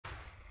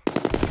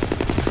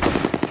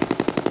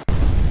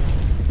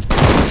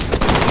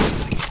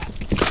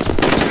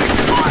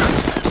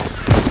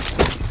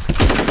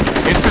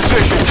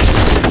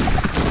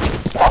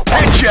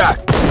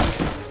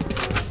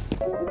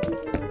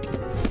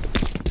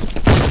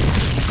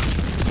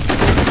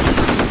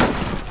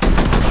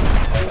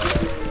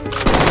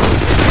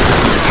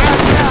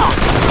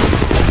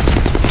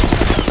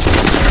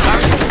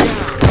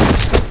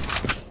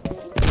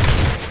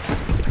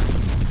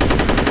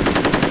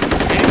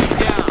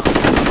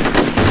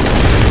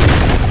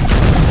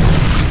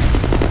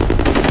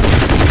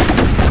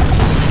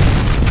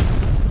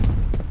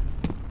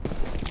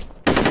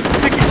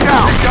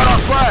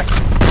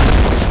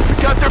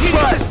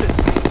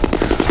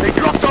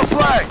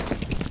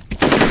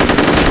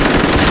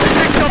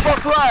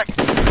flag!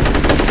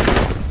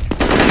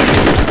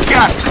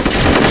 Got it!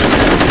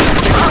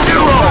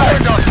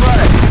 Flag on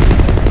flag!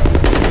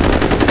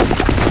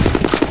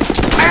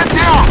 Man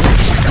down!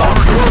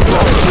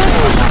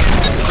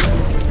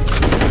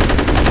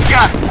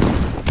 Got it!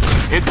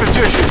 In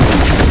position.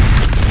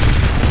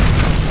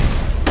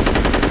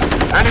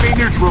 Enemy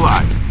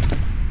neutralized.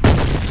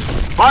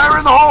 Fire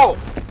in the hole!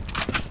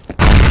 I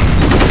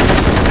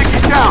think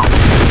he's down.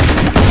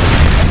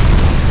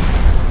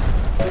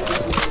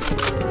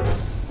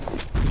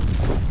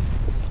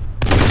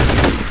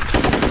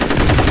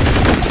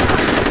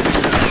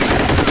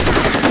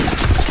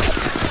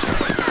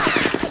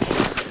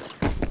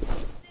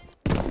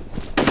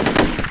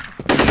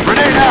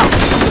 Grenade out!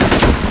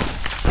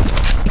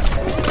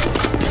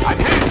 I'm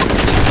hit!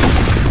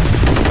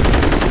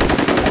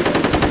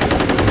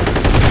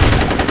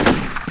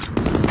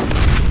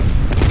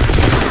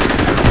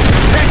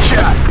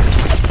 Headshot!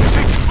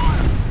 Taking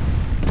fire!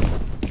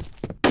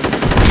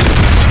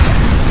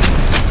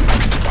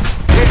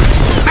 Hit!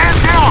 Man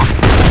down!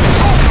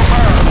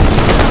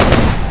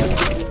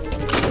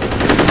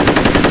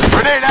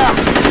 Grenade out!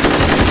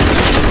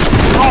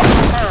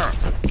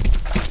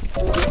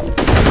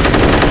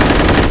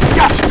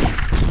 Gotcha!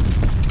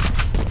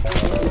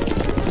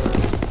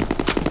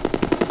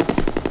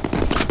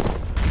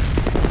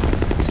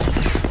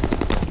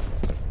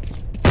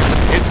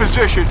 In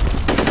position.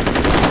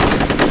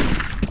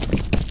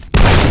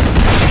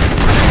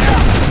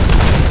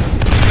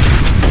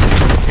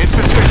 In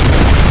position.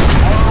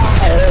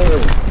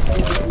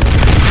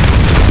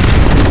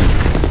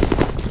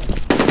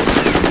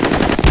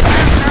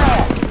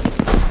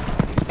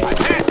 I'm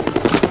hit.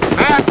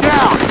 Man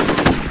down.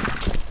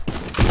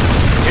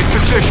 In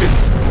position.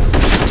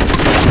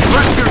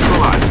 Let's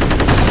neutralize.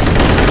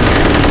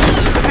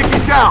 I think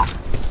he's down.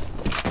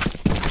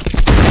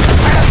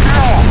 Man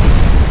down.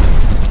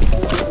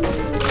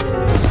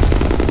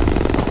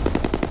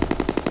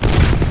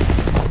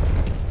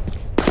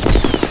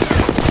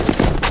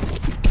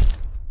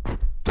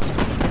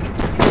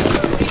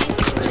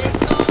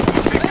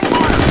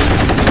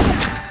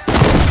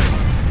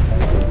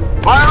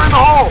 Fire in the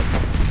hole!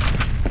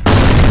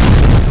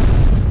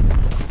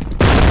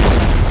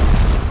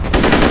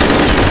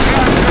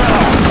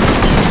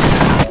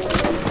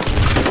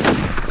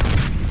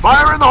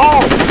 Fire in the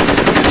hole!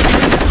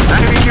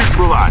 Enemy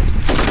neutralized.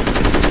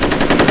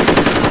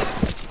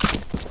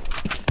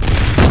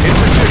 In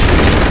position.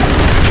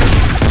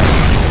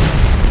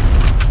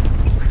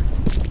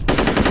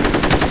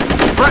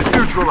 Threat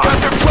neutralized. Got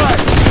their flag.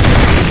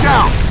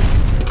 Down.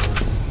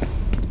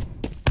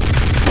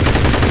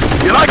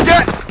 You like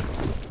that?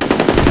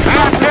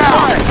 Man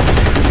down!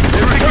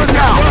 They return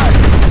down!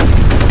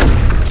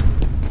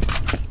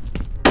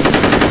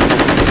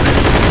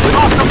 We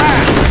lost a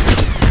man!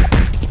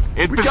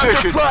 In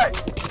position.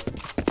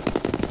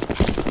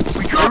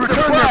 We dropped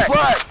their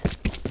flag!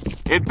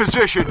 In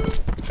position.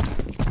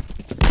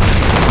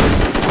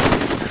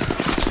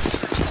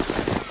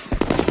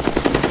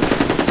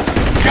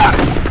 Got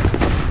it!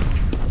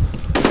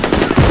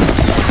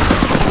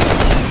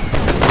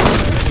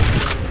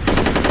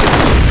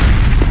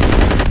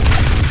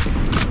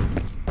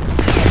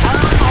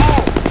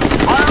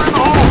 Fire in the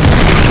hole!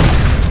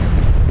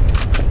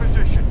 In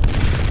position.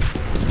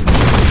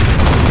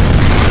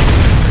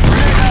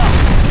 Grenade out!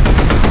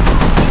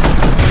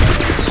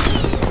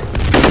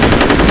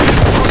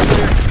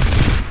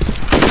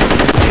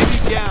 Enemy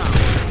down.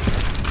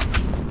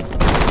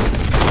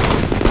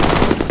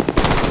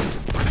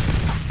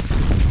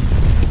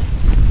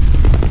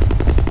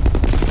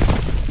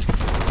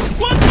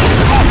 What? I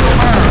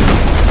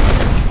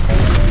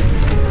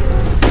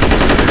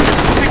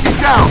think he's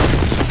down.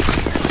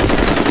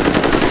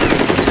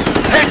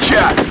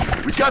 Headshot!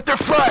 We got their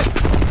flag!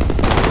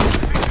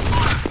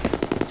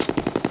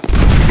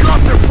 We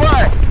dropped their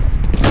flag!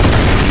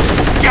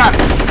 Got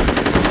it!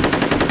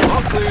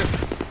 All clear.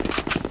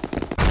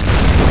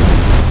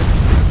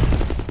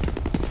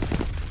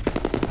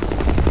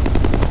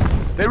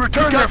 They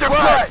returned their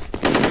flag!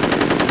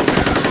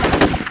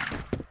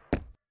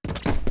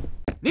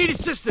 Need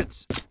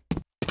assistance!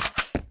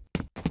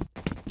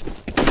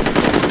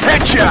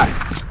 Headshot!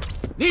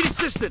 Need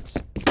assistance!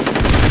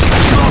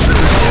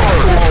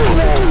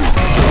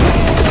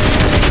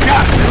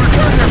 Got it! They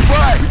returned their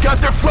flag! We got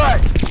their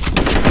flag!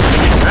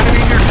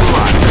 Enemy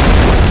neutralized.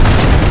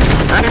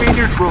 Enemy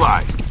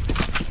neutralized.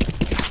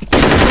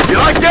 You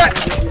like that?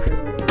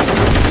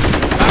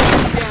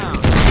 Down!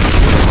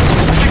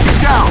 Take it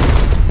down.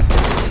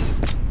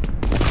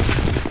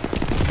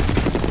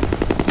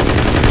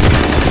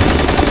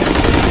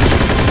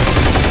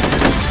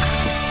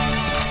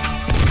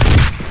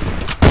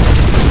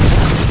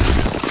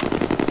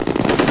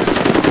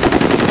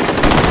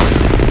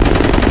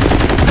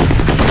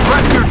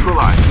 Threat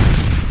neutralized.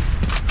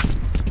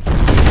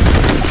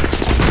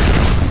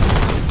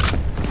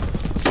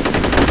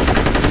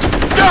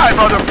 Die,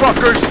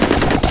 motherfuckers!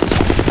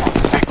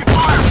 Taking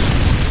fire!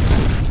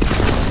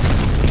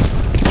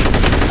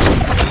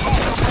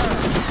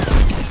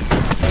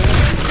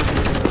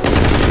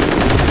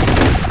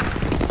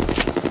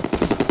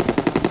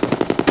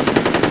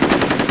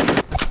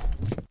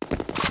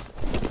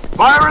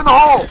 Fire in the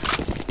hole!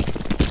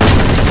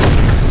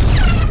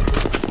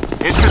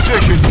 In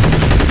position.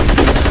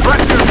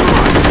 Threat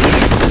neutralized.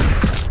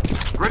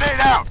 Grenade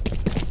out!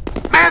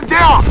 Man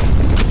down!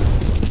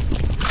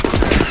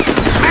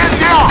 Man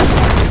down!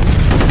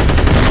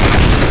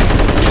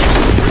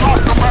 We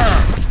lost the man.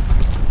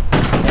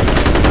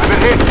 I've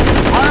been hit.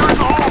 Fire in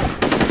the hole!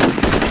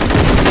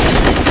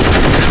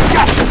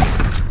 Gotcha!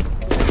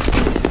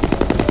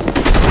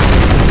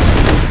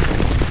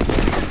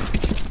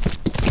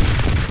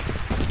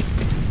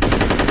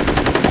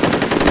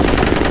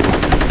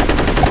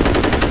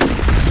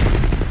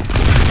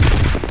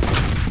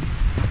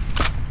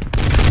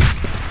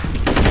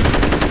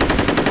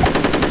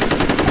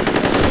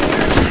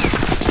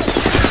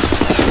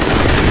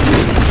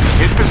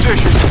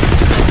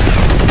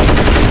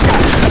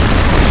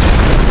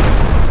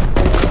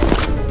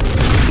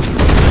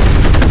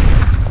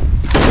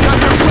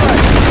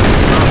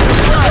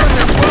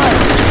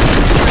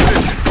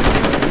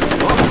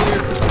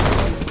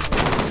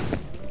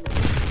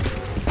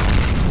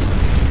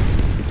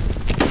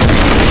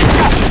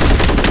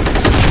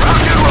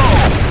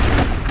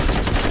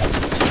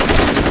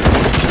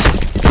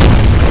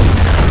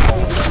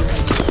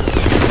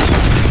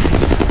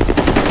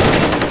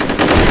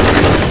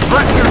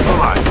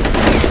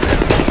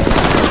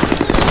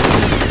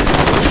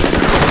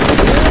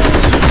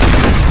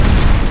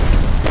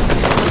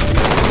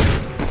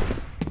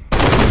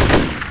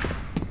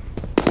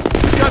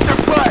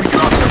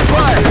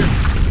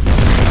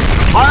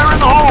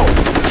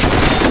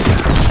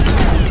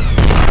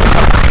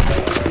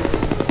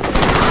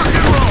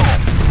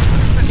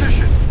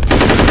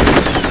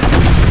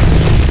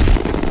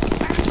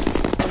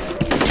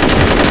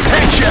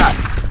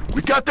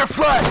 Got their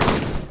flag!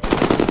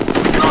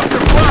 We dropped their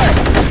flag!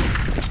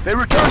 They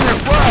returned their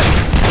flag!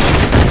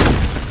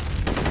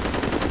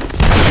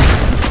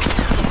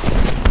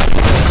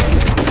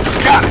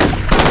 Got it!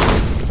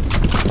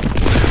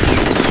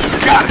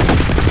 Got it!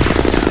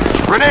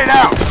 Grenade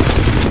out!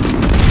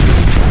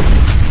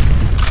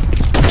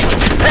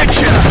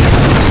 Headshot!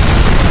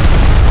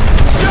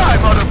 Die,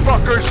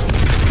 motherfuckers!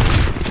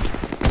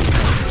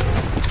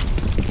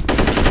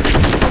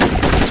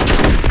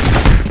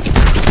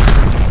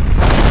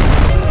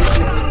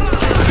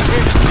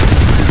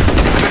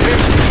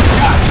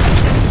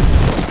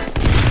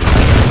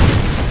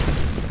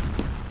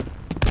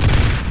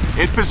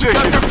 In position.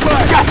 Got their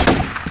flag. Gotcha.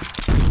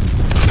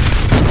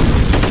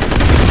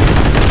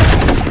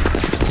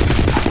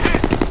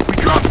 We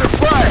dropped their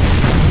flag.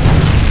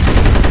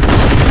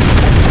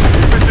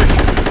 In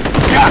position.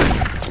 Got it.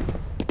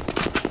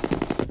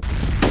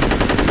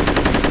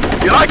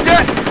 You like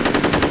that?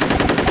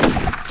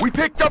 We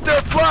picked up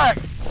their flag.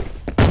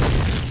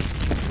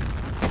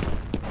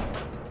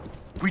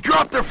 We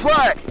dropped their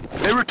flag.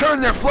 They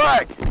returned their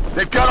flag.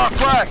 They've got our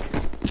flag.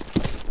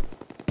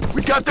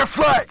 We got their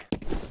flag.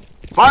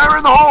 Fire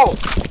in the hole!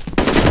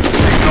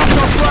 They dropped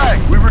our flag!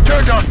 We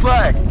returned our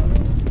flag!